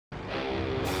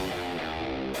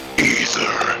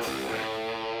Ether.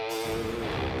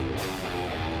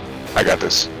 I got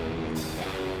this.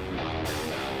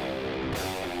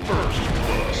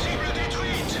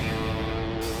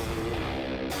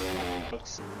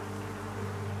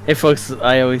 Hey folks, it's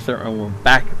ioEther, and we're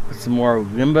back with some more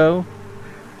Limbo.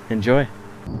 Enjoy.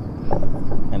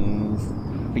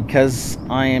 And because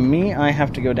I am me, I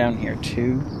have to go down here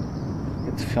too.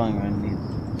 Get the feeling I need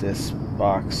this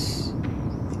box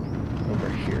over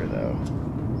here though.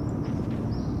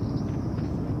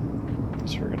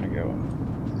 So we're gonna go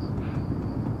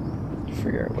and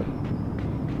figure out what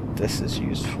this is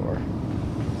used for.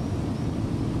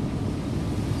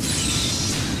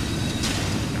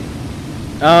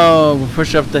 Oh, we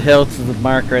push up the hill to the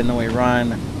marker and then we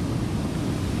run.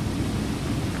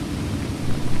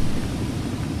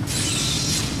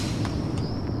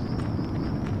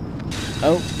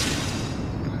 Oh.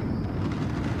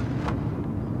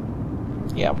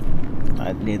 Yep.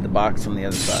 I need the box on the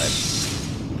other side.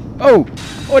 Oh!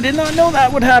 Oh, I did not know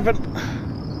that would happen!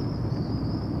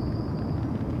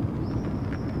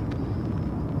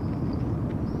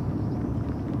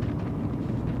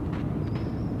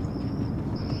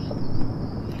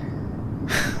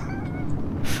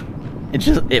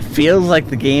 It feels like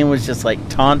the game was just like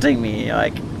taunting me,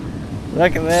 like,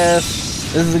 look at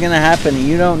this is gonna happen and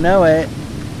you don't know it.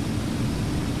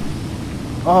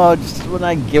 Oh, just when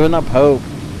I've given up hope.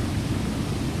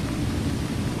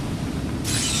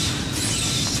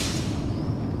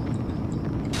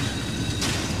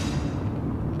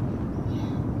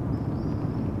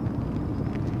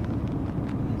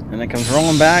 And it comes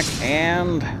rolling back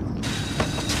and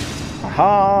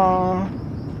aha!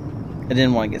 I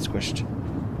didn't want to get squished.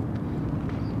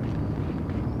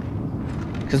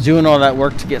 Because doing all that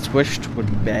work to get squished would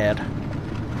be bad.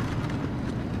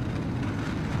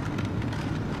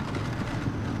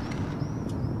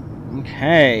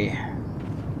 Okay.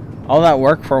 All that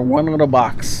work for one little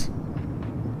box.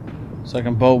 So I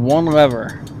can pull one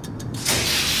lever.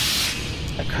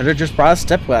 I could have just brought a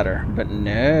step ladder, but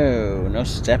no, no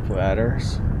step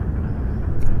ladders.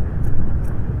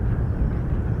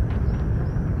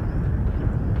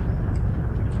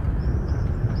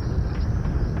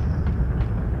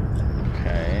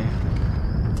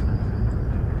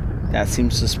 That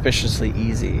seems suspiciously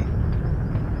easy.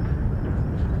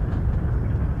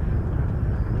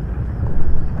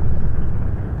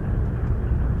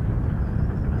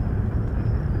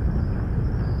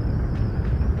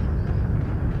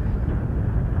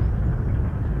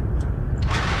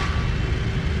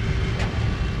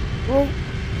 Oh.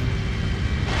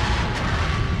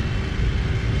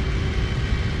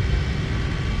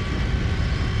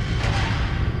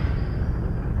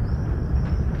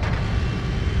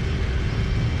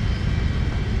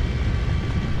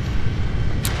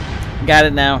 Got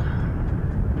it now.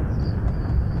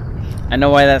 I know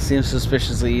why that seems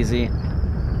suspiciously easy.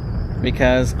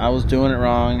 Because I was doing it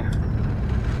wrong.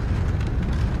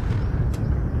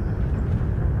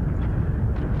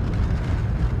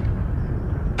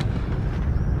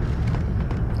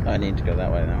 Oh, I need to go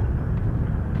that way now.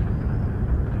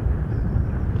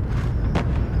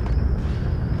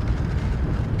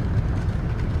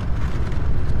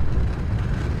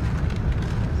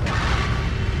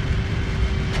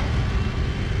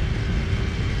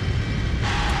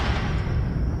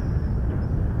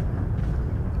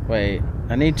 Wait,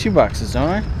 I need 2 boxes, don't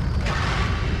I?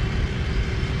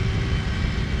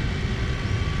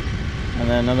 And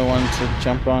then another one to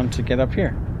jump on to get up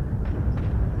here.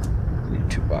 I need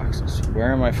 2 boxes.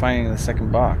 Where am I finding the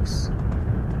second box?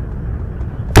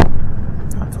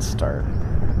 Not the start.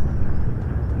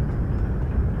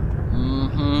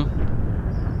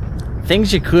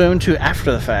 Things you clue into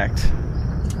after the fact.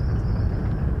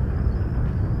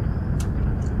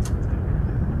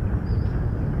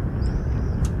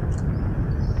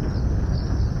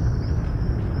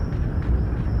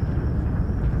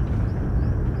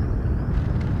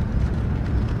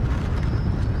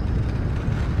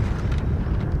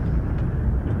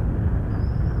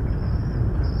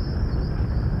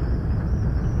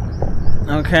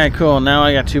 Okay, cool. Now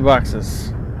I got 2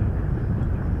 boxes.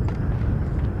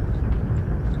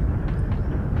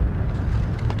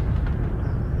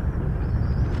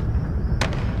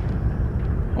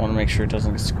 I want to make sure it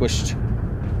doesn't get squished.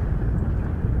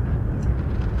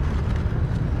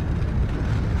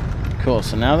 Cool,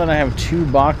 so now that I have 2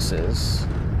 boxes,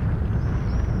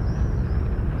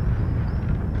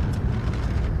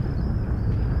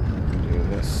 do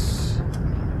this.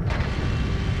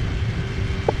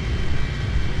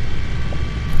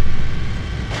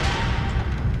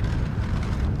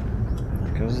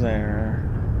 That goes there.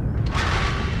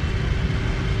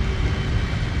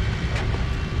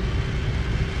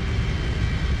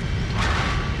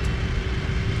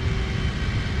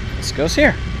 this goes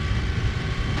here.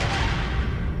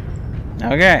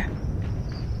 Okay.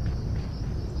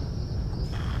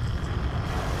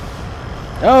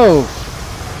 Oh!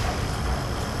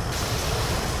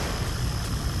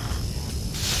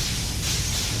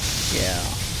 Yeah.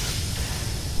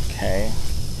 Okay.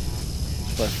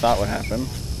 That's what I thought would happen.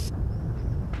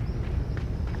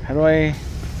 How do I...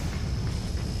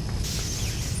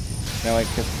 Can I like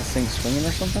get this thing swinging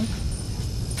or something?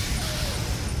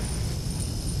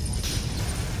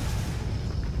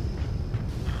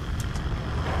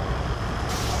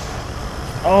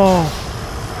 Oh!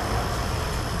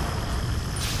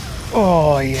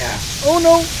 Oh yeah! Oh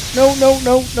no! No! No!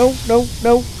 No! No! No!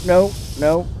 No! No! No!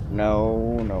 No!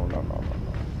 No! No! No! No!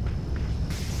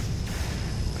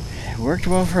 It worked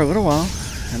well for a little while,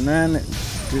 and then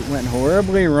it went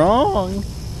horribly wrong.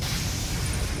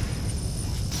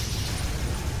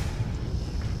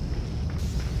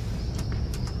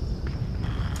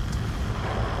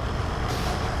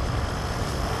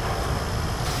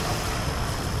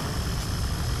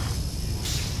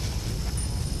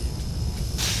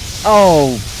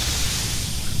 Oh.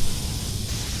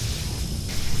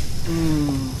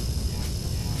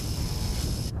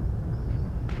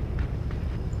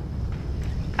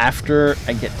 After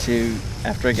I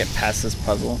get past this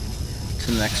puzzle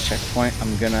to the next checkpoint,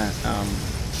 I'm gonna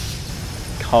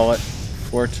call it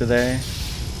for today.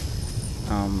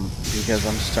 Because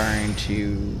I'm starting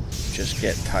to just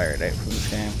get tired out from this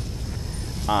game.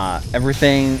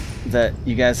 Everything that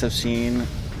you guys have seen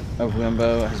of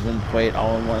Limbo has been played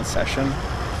all in one session,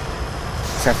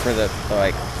 except for the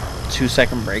like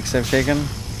 2-second breaks I've taken.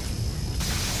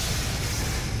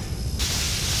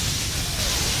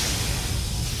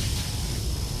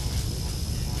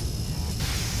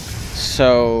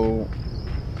 So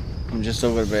I'm just a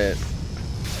little bit.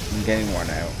 I'm getting worn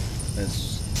out. I'm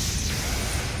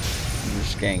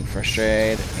just getting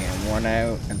frustrated and worn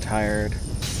out and tired.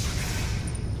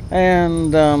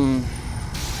 And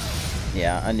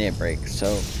yeah, I need a break.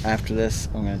 So after this,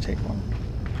 I'm gonna take one.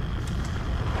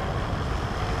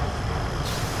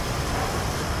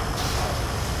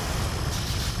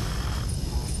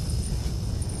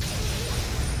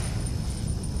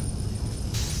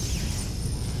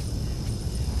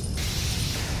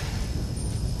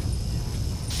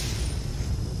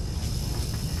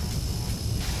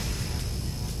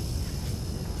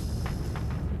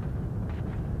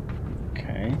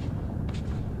 Okay.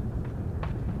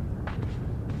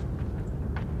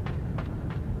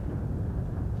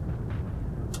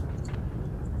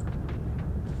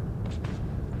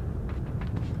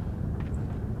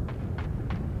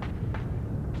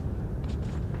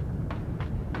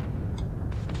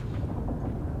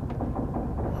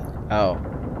 Oh.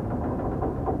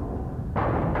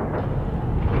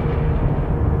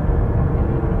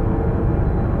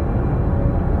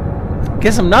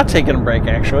 Guess I'm not taking a break,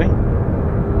 actually.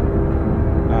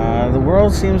 The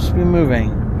world seems to be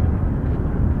moving.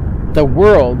 The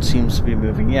world seems to be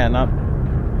moving. Yeah, not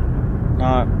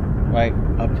like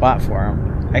a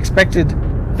platform. I expected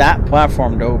that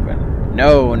platform to open.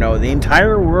 No, no, the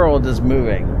entire world is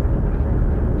moving.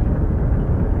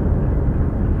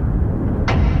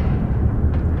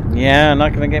 Yeah,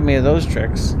 not gonna get me of those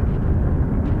tricks.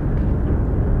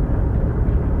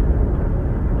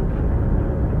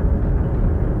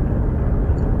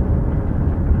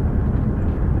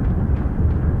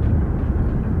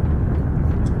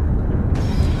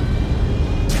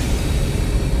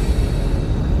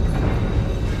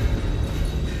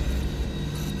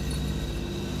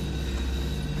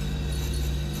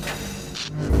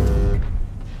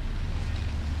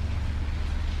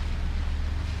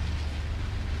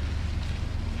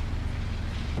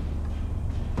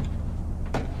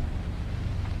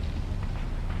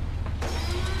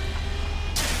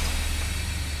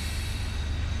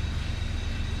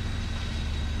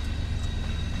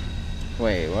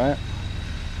 Wait, what?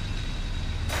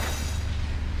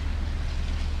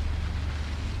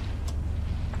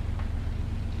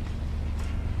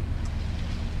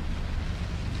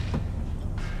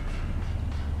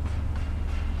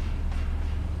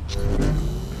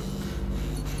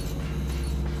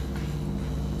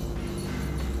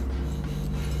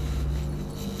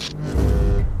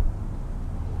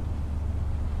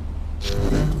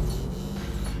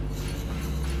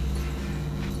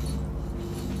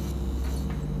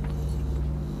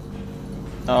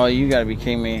 Oh, you gotta be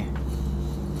kidding me.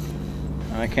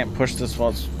 I can't push this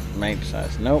while it's main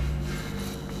size. Nope.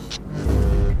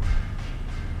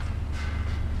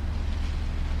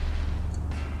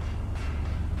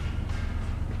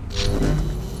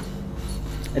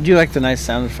 I do like the nice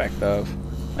sound effect of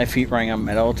my feet running on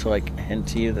metal to like hint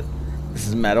to you that this This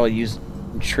is metal.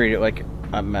 Treat it like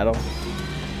a metal.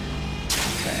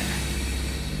 Okay.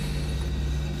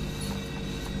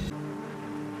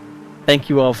 Thank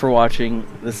you all for watching.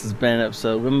 This has been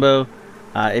episode Limbo.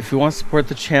 If you want to support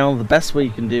the channel, the best way you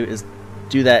can do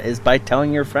that is by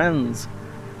telling your friends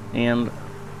and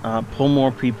pull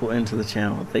more people into the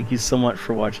channel. Thank you so much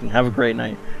for watching. Have a great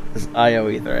night. This is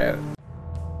ioEther out.